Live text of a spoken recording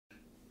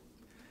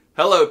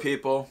Hello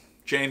people,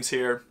 James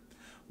here.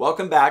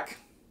 Welcome back,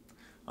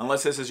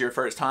 unless this is your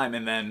first time,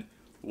 and then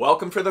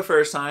welcome for the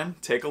first time.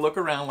 Take a look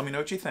around, let me know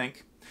what you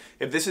think.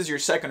 If this is your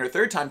second or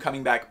third time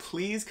coming back,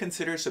 please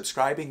consider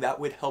subscribing. That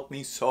would help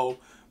me so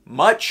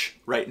much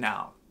right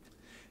now.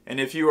 And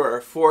if you are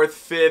a fourth,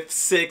 fifth,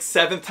 sixth,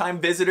 seventh time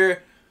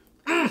visitor,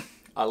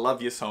 I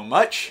love you so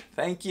much.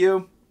 Thank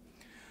you.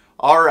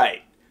 All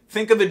right.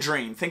 Think of a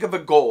dream, think of a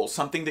goal,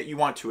 something that you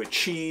want to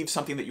achieve,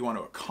 something that you want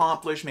to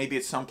accomplish. Maybe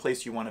it's some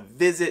place you want to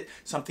visit,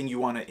 something you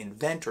want to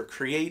invent or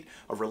create,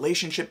 a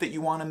relationship that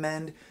you want to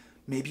mend.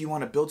 Maybe you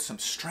want to build some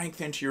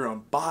strength into your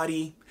own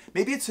body.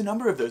 Maybe it's a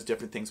number of those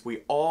different things.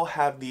 We all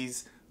have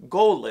these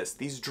goal lists,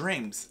 these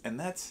dreams, and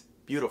that's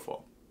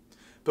beautiful.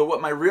 But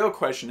what my real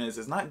question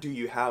is not do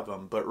you have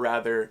them, but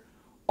rather,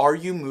 are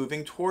you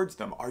moving towards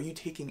them? Are you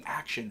taking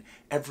action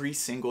every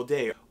single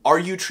day? Are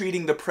you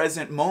treating the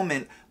present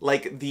moment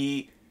like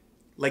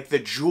the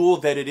jewel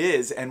that it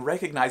is, and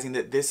recognizing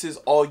that this is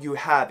all you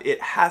have? It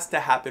has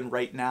to happen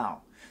right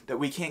now. That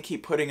we can't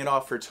keep putting it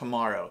off for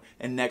tomorrow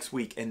and next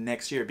week and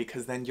next year,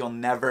 because then you'll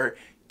never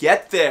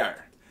get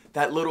there.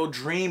 That little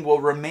dream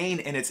will remain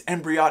in its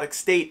embryonic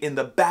state in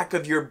the back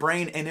of your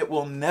brain, and it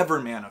will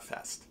never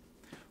manifest.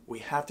 We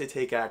have to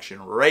take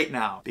action right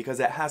now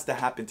because it has to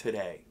happen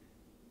today.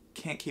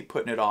 Can't keep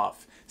putting it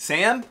off.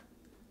 Sam,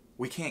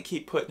 we can't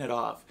keep putting it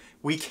off.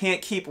 We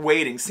can't keep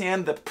waiting.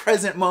 Sam, the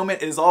present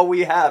moment is all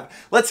we have.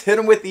 Let's hit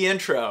him with the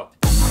intro.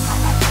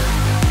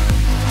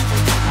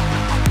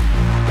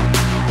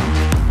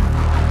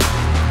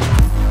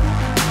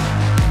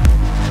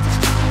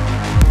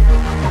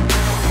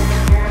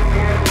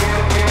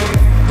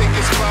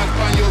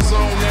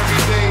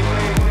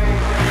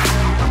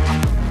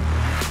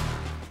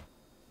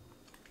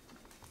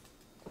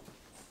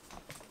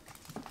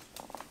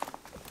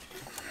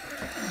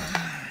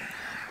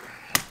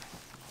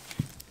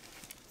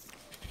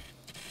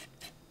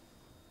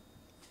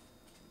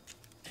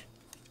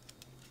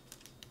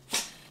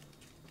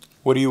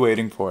 What are you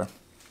waiting for?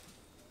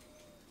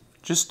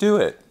 Just do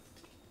it.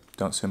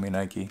 Don't sue me,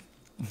 Nike.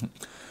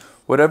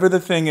 Whatever the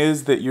thing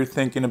is that you're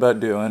thinking about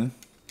doing,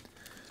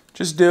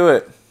 just do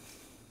it.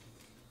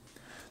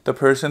 The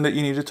person that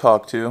you need to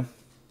talk to,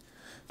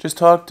 just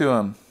talk to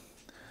him.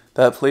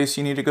 That place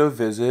you need to go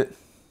visit.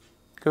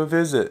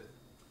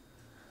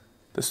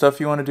 The stuff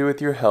you want to do with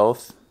your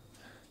health,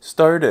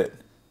 start it.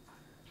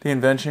 The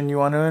invention you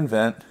want to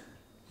invent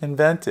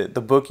it.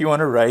 The book you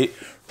want to write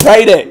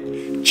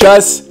it.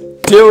 Just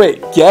do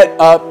it. Get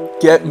up,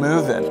 get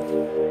moving.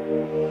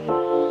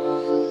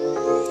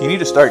 You need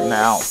to start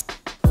now.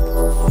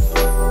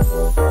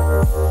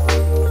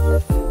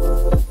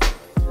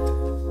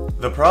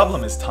 The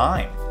problem is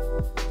time.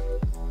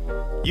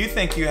 You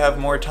think you have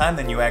more time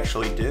than you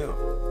actually do.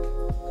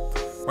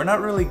 We're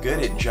not really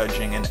good at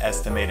judging and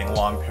estimating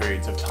long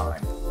periods of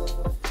time.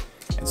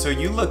 And so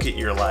you look at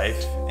your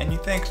life and you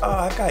think, oh,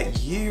 I've got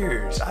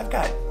years, I've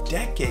got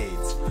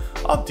decades.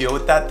 I'll deal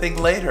with that thing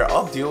later.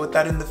 I'll deal with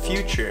that in the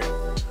future.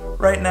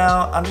 Right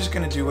now, I'm just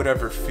gonna do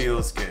whatever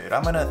feels good.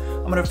 I'm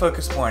gonna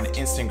focus more on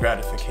instant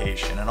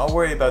gratification, and I'll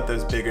worry about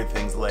those bigger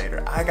things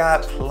later. I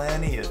got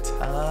plenty of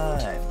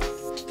time.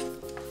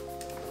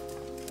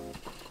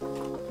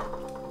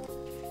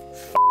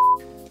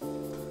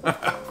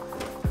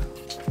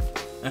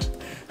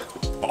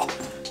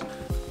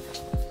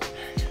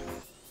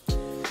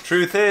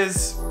 Truth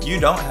is,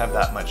 you don't have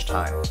that much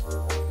time.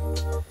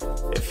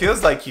 It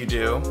feels like you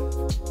do,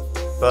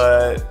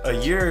 but a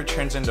year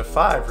turns into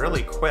 5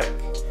 really quick,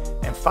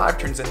 and 5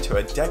 turns into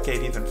a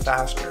decade even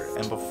faster,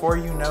 and before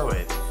you know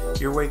it,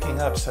 you're waking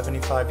up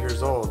 75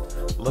 years old,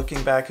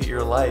 looking back at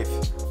your life,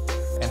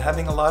 and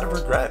having a lot of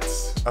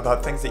regrets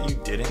about things that you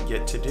didn't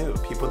get to do,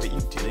 people that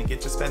you didn't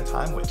get to spend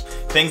time with,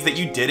 things that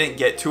you didn't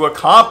get to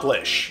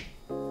accomplish.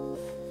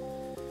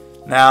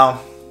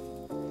 Now,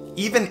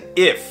 even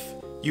if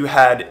you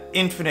had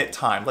infinite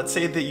time, let's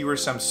say that you were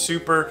some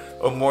super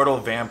immortal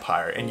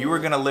vampire and you were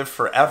gonna live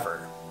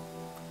forever,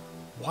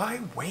 why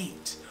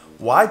wait?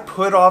 Why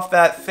put off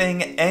that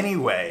thing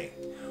anyway?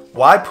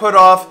 Why put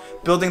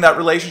off building that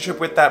relationship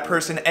with that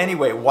person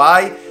anyway?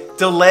 Why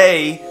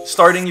delay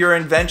starting your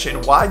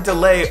invention? Why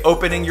delay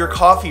opening your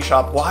coffee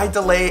shop? Why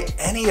delay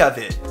any of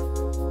it?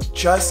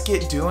 Just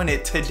get doing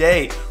it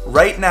today.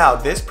 Right now,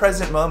 this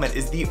present moment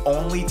is the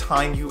only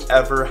time you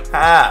ever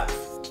have.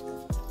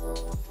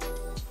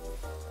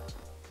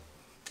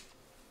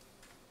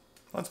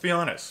 Let's be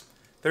honest.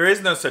 There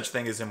is no such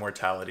thing as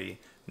immortality.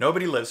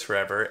 Nobody lives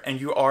forever,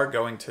 and you are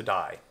going to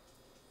die.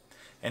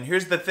 And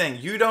here's the thing,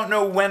 you don't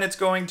know when it's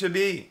going to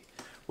be.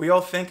 We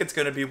all think it's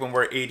going to be when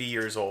we're 80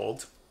 years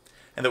old,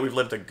 and that we've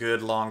lived a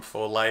good, long,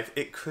 full life.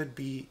 It could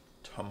be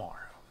tomorrow.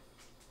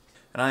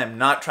 And I am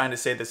not trying to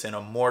say this in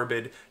a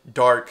morbid,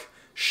 dark,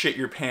 shit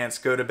your pants,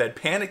 go to bed,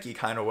 panicky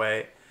kind of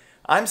way.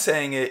 I'm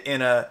saying it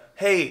in a,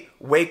 hey,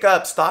 wake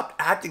up, stop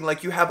acting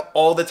like you have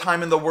all the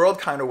time in the world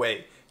kind of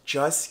way.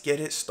 Just get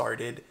it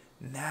started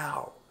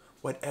now.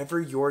 Whatever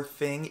your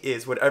thing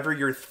is, whatever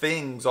your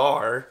things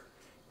are,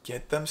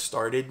 get them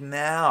started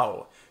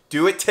now.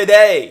 Do it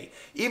today.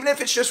 Even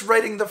if it's just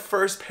writing the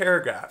first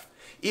paragraph.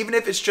 Even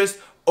if it's just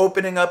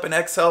opening up an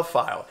Excel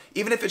file.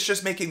 Even if it's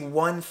just making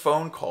one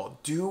phone call.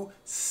 Do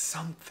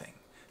something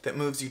that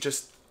moves you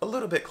just a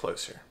little bit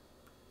closer.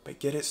 But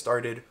get it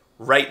started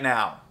right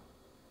now.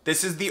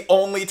 This is the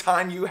only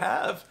time you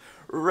have.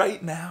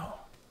 Right now.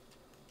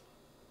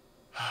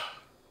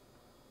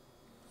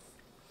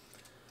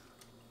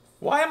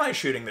 Why am I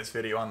shooting this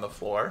video on the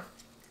floor?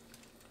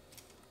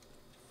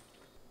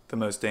 The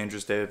most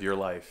dangerous day of your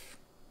life.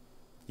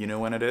 You know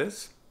when it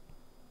is?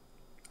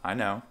 I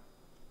know.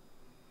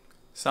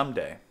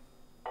 Someday.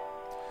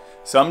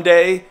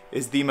 Someday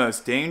is the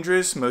most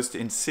dangerous, most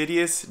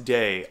insidious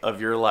day of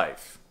your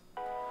life.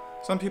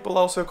 Some people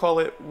also call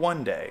it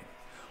one day.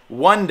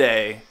 One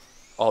day,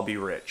 I'll be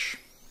rich.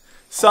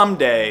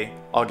 Someday,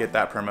 I'll get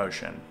that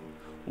promotion.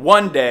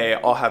 One day,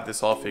 I'll have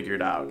this all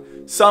figured out.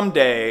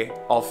 Someday,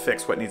 I'll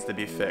fix what needs to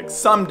be fixed.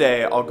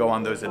 Someday, I'll go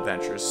on those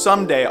adventures.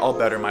 Someday, I'll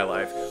better my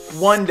life.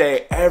 One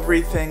day,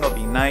 everything will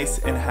be nice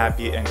and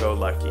happy and go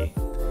lucky.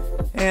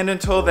 And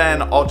until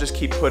then, I'll just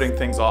keep putting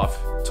things off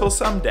till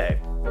someday.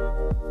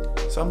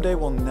 Someday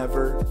will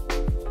never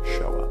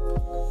show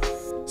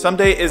up.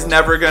 Someday is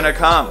never gonna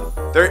come.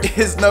 There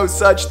is no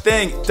such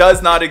thing. It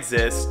does not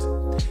exist.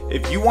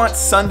 If you want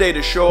Sunday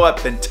to show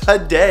up, then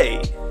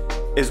today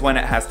is when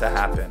it has to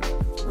happen.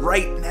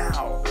 Right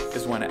now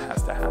is when it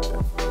has to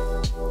happen.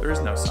 There is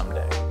no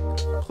someday.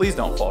 Please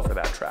don't fall for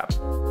that trap.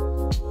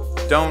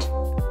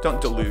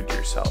 Don't delude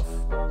yourself.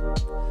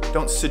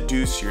 Don't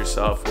seduce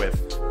yourself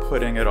with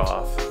putting it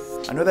off.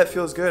 I know that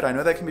feels good. I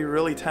know that can be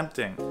really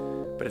tempting,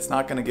 but it's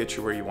not gonna get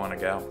you where you wanna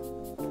go.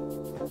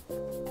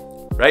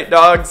 Right,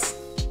 dogs?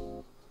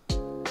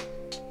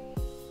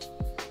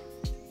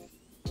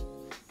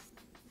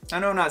 I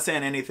know I'm not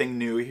saying anything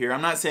new here.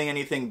 I'm not saying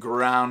anything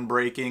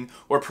groundbreaking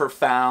or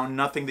profound,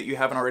 nothing that you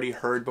haven't already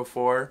heard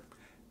before.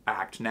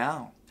 Act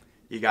now.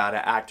 You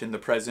gotta act in the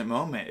present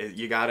moment.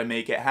 You gotta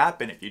make it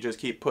happen. If you just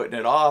keep putting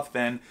it off,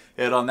 then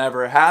it'll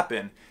never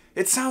happen.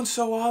 It sounds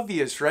so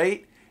obvious,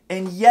 right?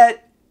 And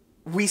yet,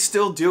 we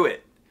still do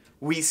it.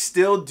 We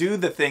still do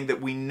the thing that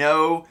we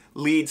know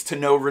leads to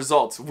no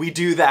results. We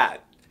do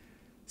that.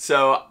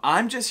 So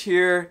I'm just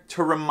here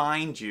to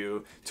remind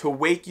you, to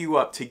wake you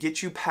up, to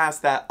get you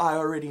past that I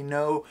already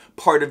know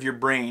part of your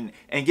brain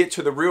and get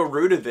to the real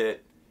root of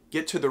it,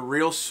 get to the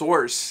real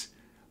source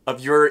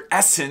of your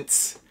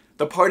essence,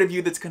 the part of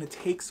you that's going to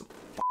take some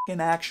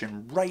fucking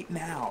action right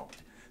now.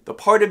 The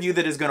part of you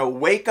that is going to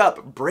wake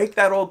up, break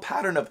that old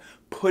pattern of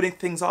putting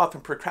things off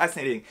and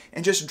procrastinating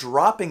and just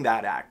dropping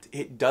that act.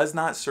 It does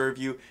not serve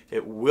you.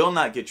 It will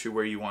not get you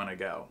where you want to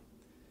go.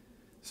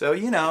 So,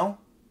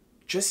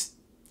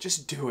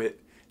 just do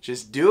it.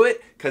 Just do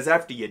it, because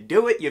after you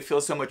do it, you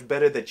feel so much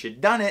better that you've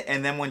done it,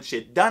 and then once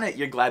you've done it,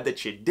 you're glad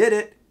that you did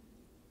it.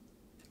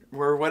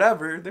 Or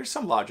whatever. There's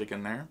some logic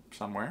in there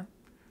somewhere.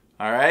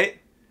 All right?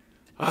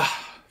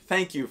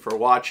 Thank you for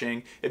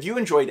watching. If you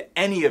enjoyed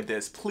any of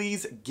this,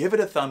 please give it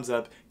a thumbs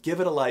up, give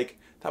it a like.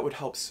 That would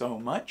help so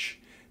much.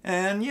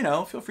 And,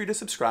 feel free to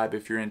subscribe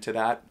if you're into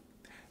that.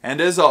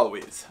 And as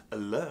always,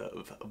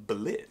 love,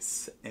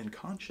 bliss, and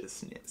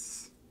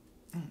consciousness.